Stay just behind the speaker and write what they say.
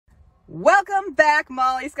Welcome back,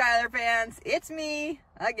 Molly Schuyler fans. It's me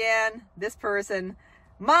again, this person.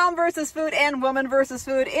 Mom versus food and woman versus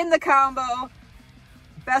food in the combo.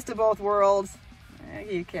 Best of both worlds.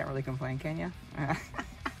 You can't really complain, can you?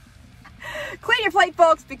 Clean your plate,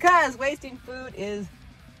 folks, because wasting food is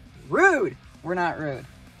rude. We're not rude.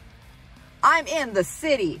 I'm in the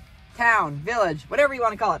city, town, village, whatever you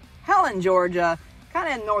want to call it, Helen, Georgia. Kind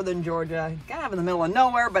of in northern Georgia, kind of in the middle of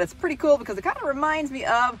nowhere, but it's pretty cool because it kind of reminds me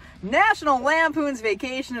of National Lampoon's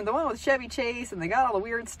Vacation, and the one with Chevy Chase, and they got all the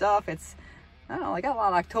weird stuff. It's, I don't know, they got a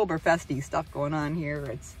lot of Oktoberfesty stuff going on here.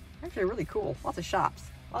 It's actually really cool. Lots of shops,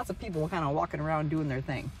 lots of people kind of walking around doing their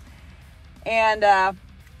thing. And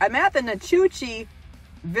I'm at the Nacoochee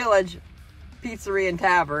Village Pizzeria and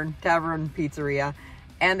Tavern Pizzeria,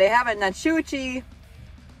 and they have a Nacoochee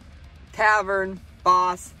Tavern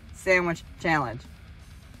Boss Sandwich Challenge.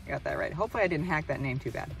 Got that right. Hopefully I didn't hack that name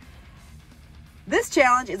too bad. This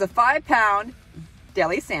challenge is a 5-pound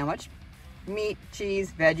deli sandwich. Meat,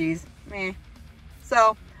 cheese, veggies, meh.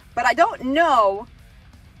 So, but I don't know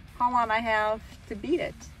how long I have to beat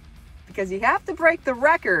it. Because you have to break the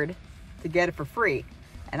record to get it for free.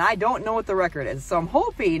 And I don't know what the record is. So I'm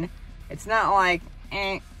hoping it's not like,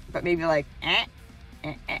 but maybe like,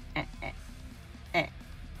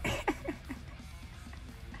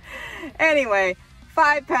 Anyway,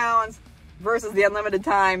 5 pounds versus the unlimited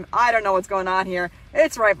time. I don't know what's going on here.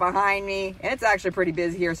 It's right behind me, and it's actually pretty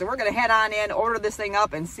busy here. So we're going to head on in, order this thing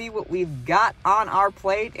up, and see what we've got on our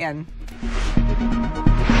plate. And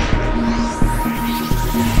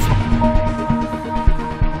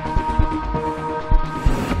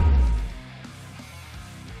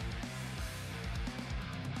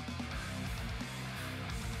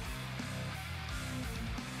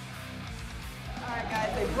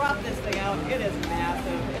brought this thing out. It is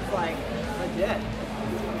massive. It's like legit.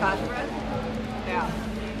 Passion bread? Yeah.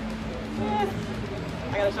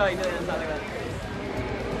 I gotta show you the inside of it.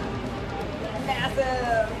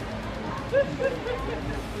 Massive!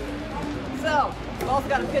 So, I've also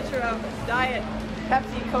got a picture of Diet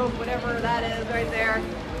Pepsi, Coke, whatever that is right there.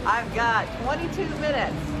 I've got 22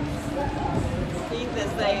 minutes to eat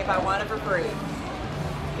this thing if I want it for free.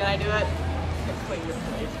 Can I do it? Clean your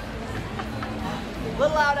plate. A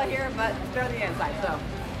little loud out here, but it's better than the inside. So,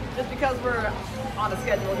 just because we're on a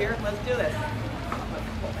schedule here, let's do this.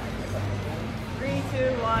 3,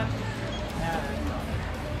 2, 1.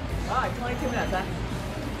 Oh, 22 minutes, huh?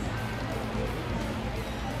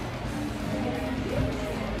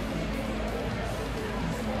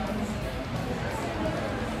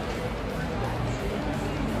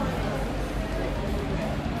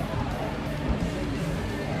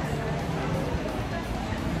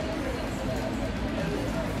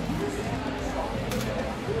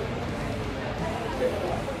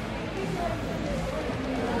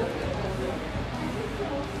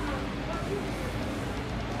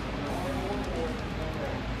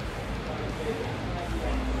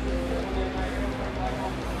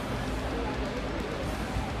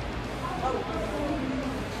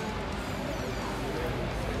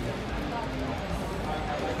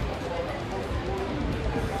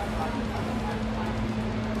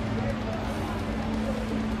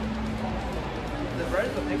 The bread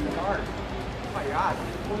is what makes it hard. Oh my God.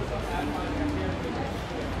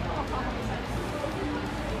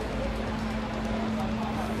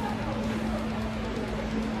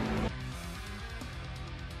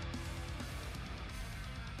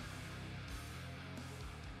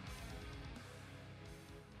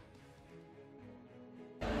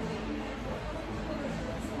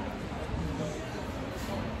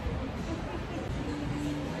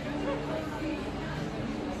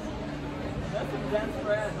 That's some dense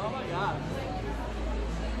bread. Oh my God.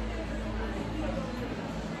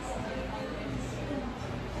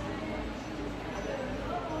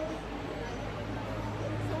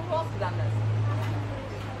 So who else has done this?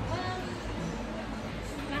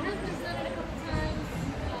 My husband's done it a couple times.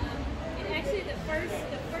 And actually the first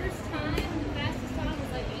time, the fastest time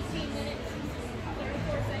was like 18 minutes,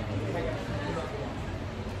 34 seconds.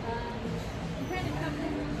 I'm trying to come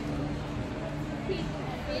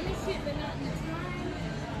finish it, but not in the time.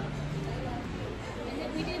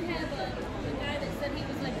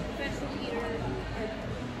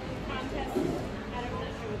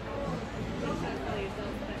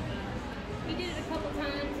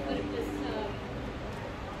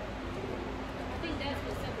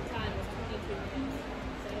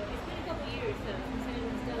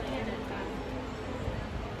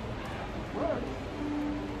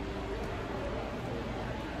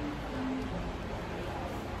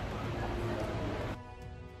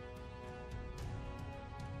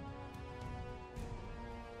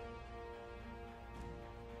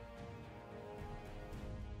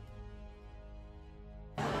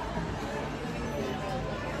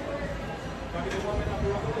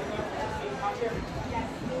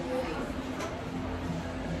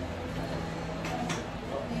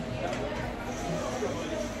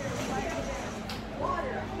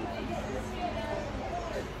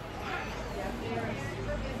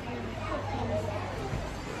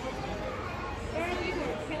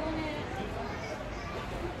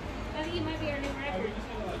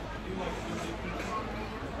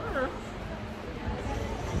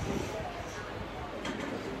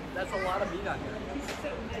 That's a lot of meat on here.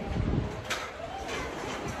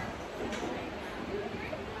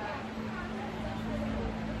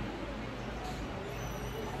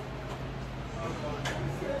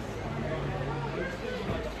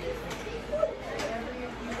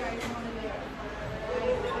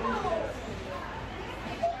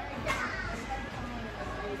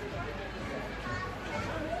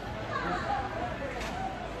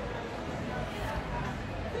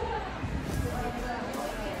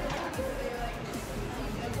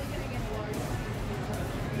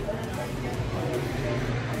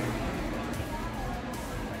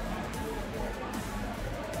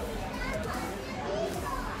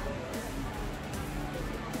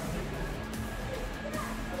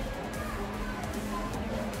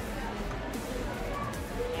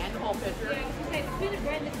 Picture. Yeah, I was gonna say the peanut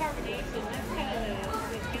bread and the carbonation, that's kind of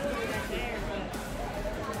the killer right there, but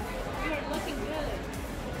you are looking good.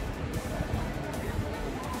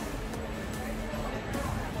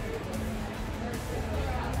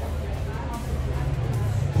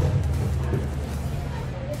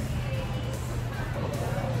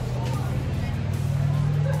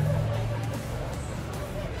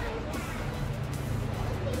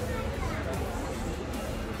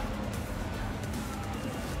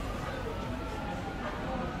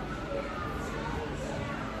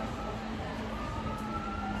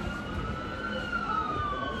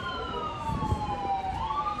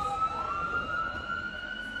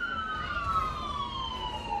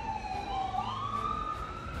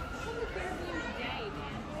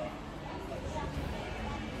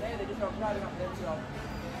 Riding up there, so.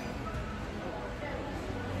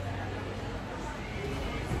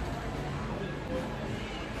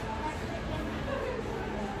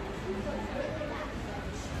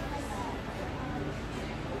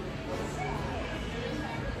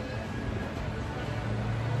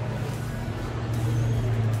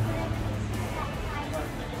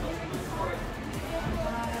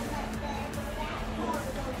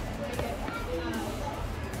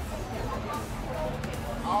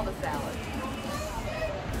 All the salad.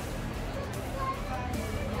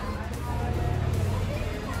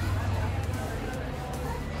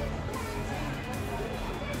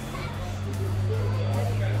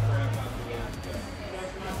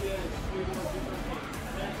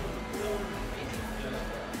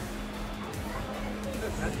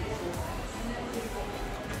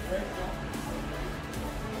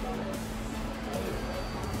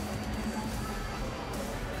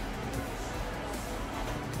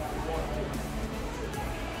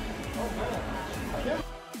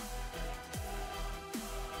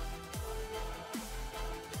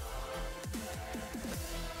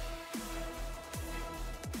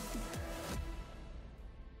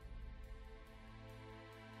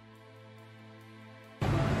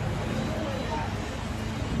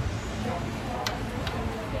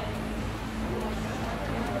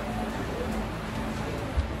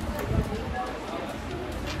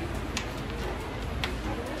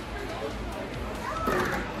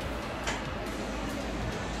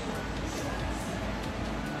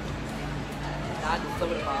 Not just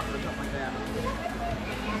soda pop or something like that.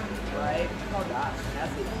 Right? Oh gosh,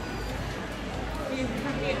 messy.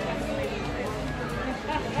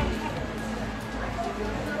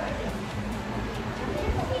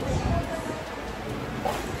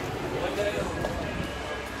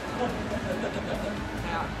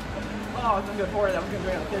 Yeah. Oh, it's good for it. I'm gonna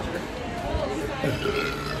bring out a picture.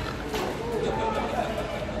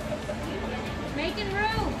 Making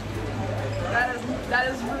room. That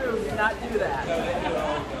is rude. Do not do that.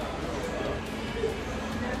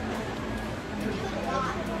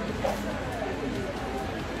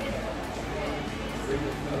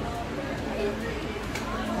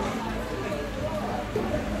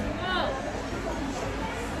 Whoa.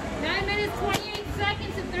 9 minutes, 28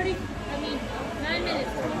 seconds, and 9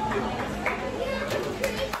 minutes, 20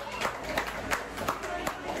 seconds.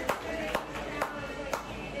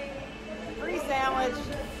 Free sandwich,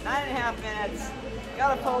 9.5 minutes.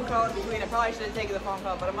 Got a phone call in between. I probably should have taken the phone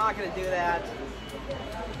call, but I'm not going to do that.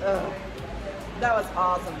 Ugh. That was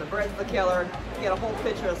awesome. The bread's the killer. You get a whole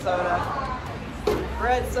pitcher of soda.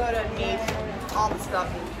 Bread, soda, and meat. All the stuff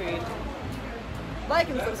in between. Like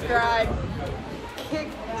and subscribe. Kick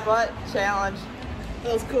butt challenge.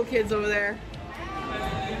 Those cool kids over there.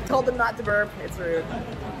 Told them not to burp. It's rude. Is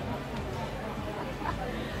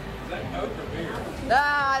that Coke or beer?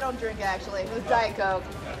 I don't drink actually. It was Diet Coke.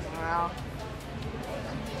 Wow.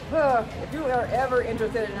 If you are ever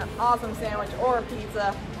interested in an awesome sandwich or a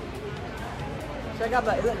pizza, Check out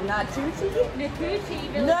the, is it Nacoochee?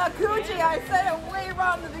 Nacoochee Village. Nacoochee, I said it way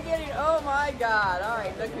wrong in the beginning. Oh my God. All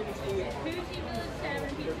right, Nacoochee. Nacoochee Village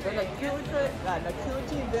Tavern The Pizzeria.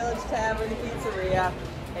 Nacoochee Village Tavern Pizzeria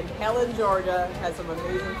in Helen, Georgia has some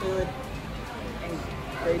amazing food and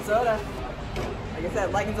great soda. Like I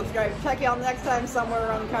said, like and subscribe. Check you out next time somewhere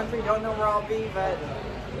around the country. Don't know where I'll be, but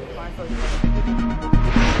find something.